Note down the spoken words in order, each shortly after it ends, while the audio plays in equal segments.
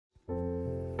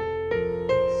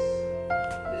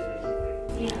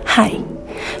Hi,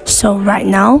 so right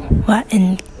now we're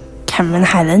in Cameron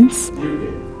Highlands.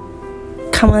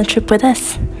 Come on a trip with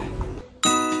us.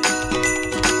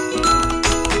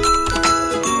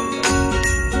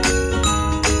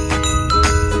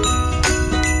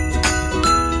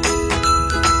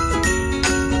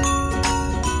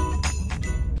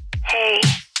 Hey,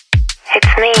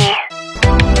 it's me.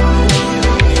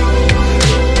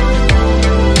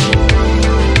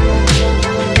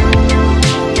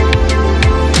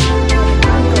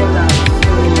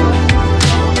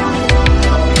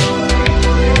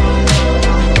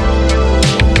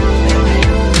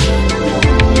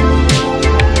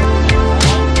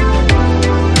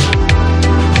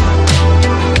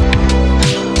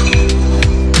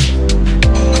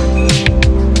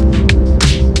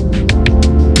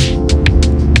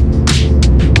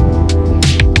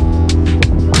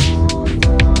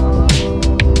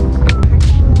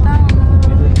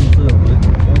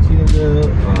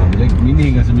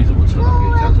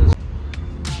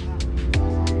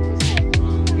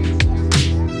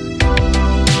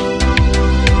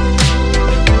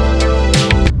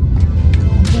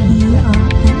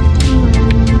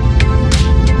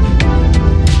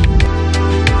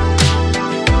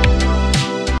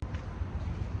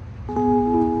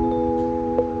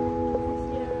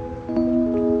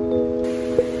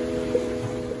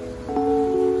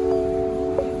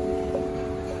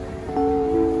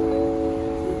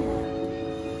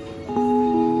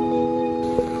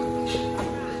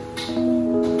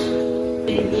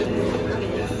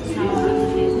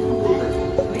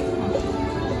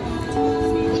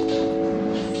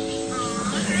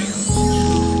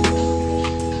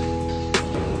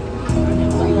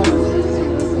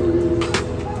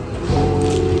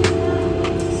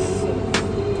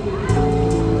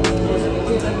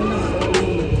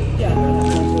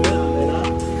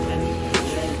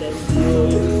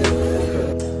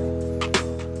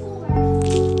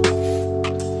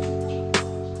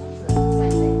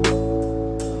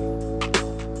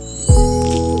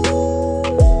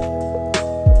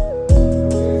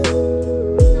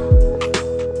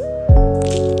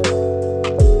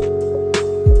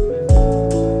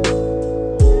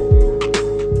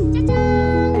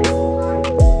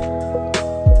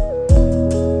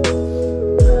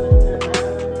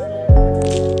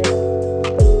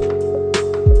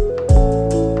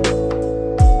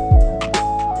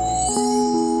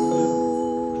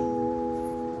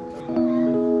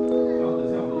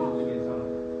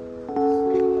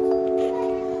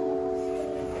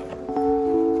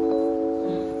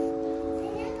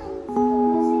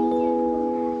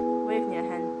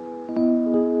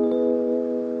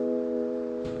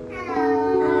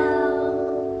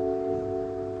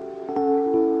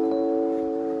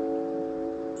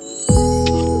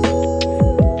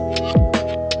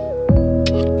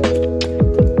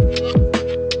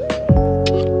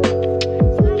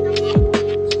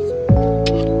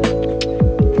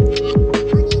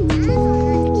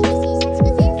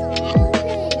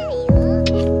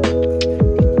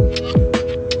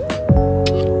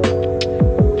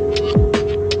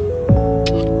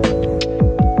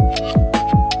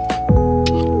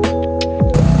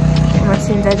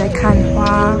在看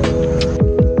花。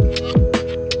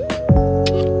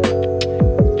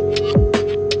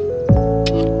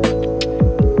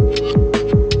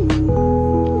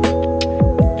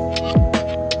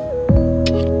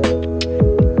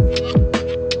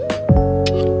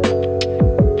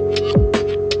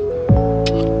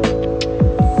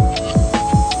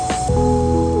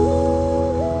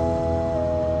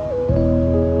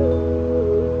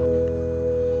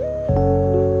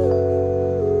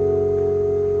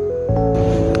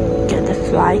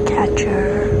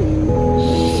Flycatcher.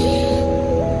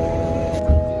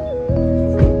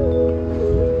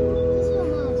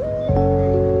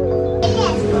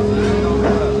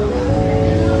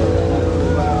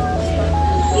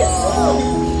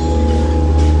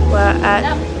 We're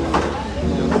at...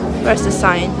 Where's the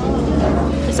sign?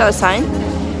 Is that a sign?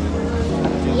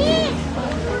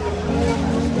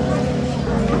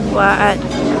 We're at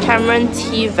Cameron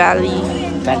Valley.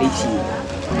 Valley Tea.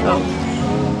 Oh.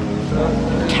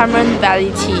 Cameron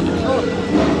Valley Tea.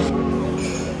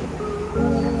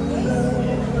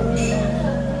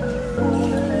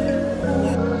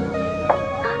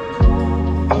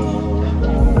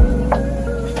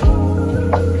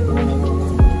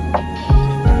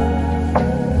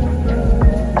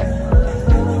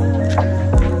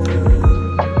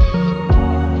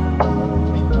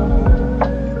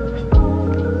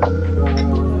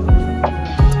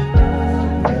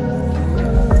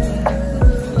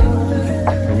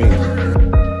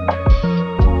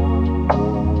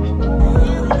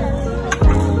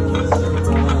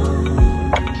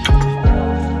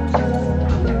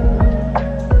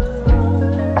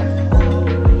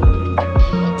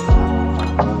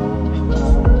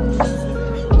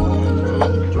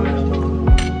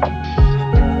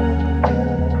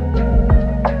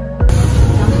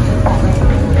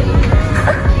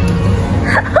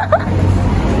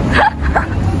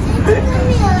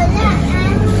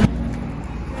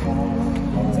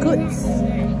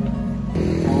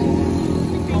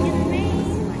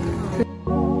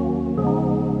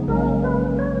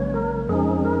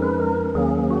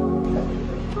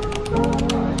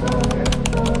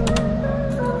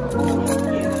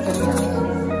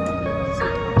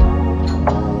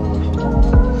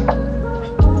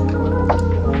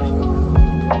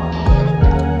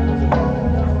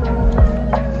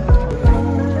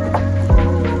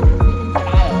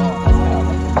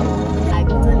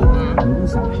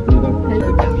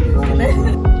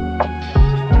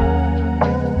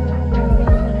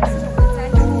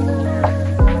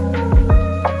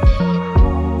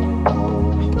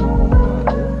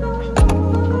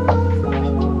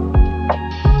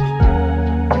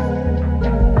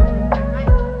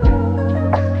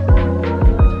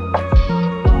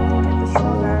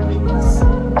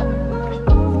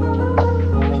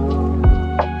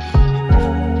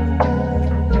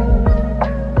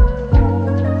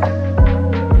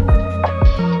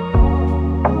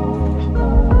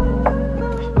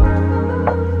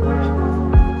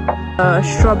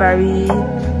 Strawberry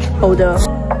holder.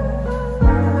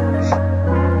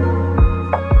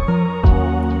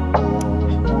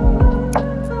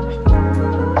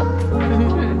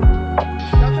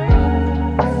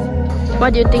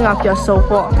 What do you think of your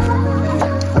sofa?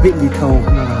 A bit little, not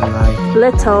gonna lie.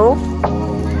 Little?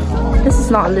 This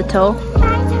is not little.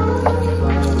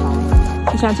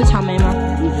 你想吃草莓吗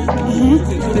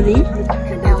？Really?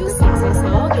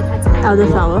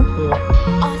 Elderflower?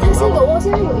 但是有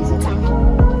现在有一些长。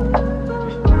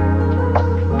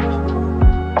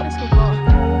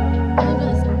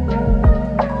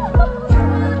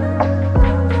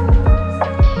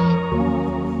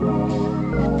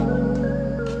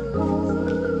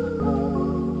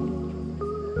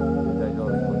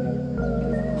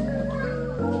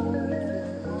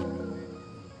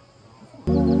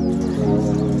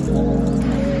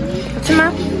吃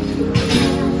吗？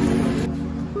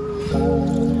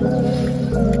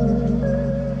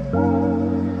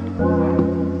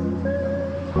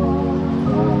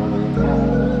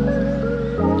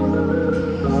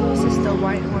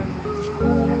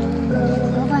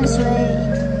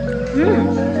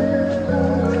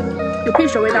有屁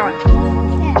水味道哎。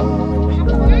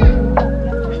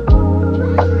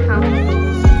好。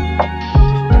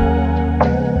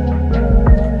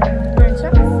等一下。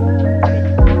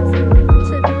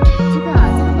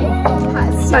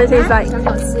What it tastes like? 小小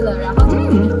吃了，然后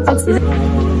就吃。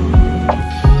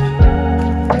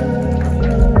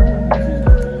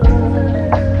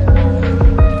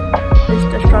This is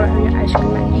the strawberry ice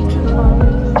cream I'm eating for.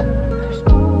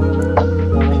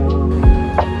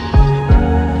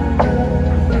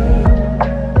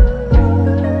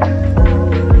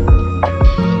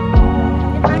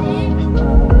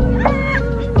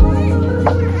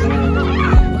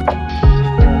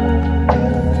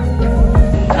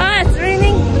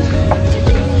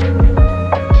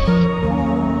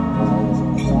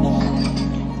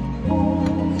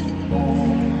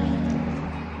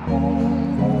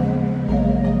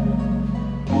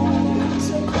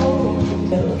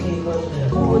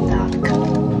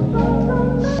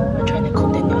 We're trying to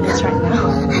cook the noodles right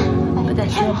now, but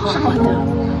there's no hot water.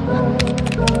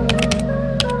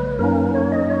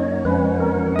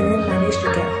 I didn't manage to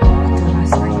get hot water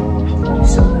last night,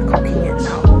 so we're cooking it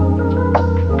now.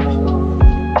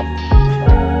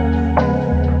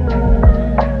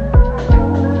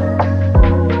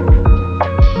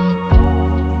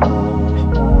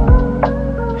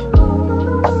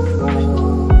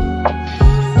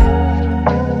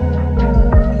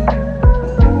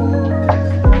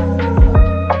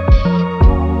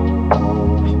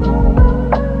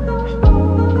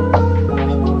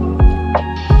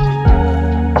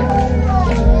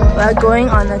 We're going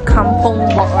on a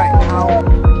kampong walk right now.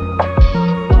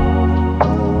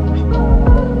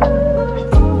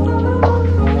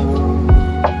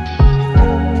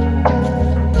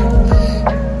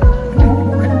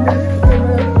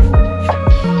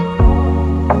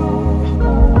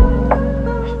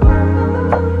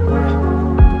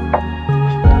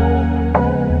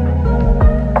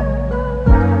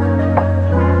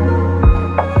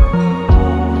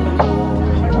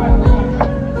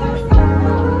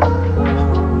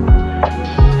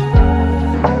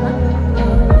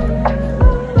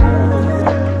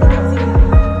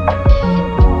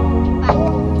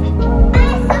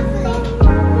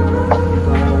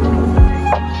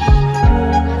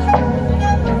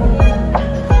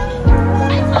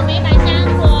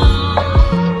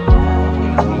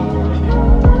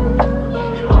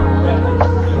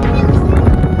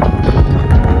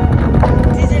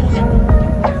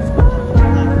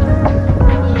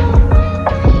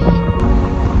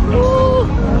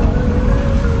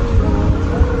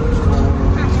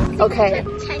 Okay.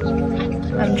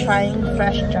 I'm trying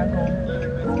fresh jagung.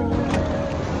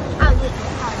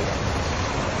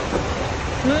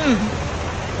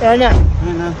 Yeah,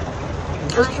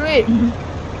 it's sweet.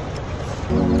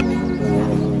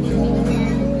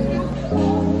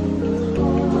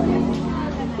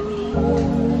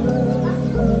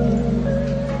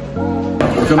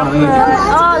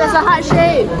 Oh, that's a heart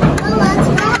shape.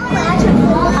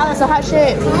 Oh, that's a heart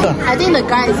shape. I think the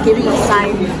guy is giving a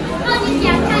sign.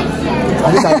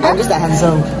 I'm just that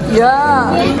handsome.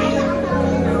 Yeah.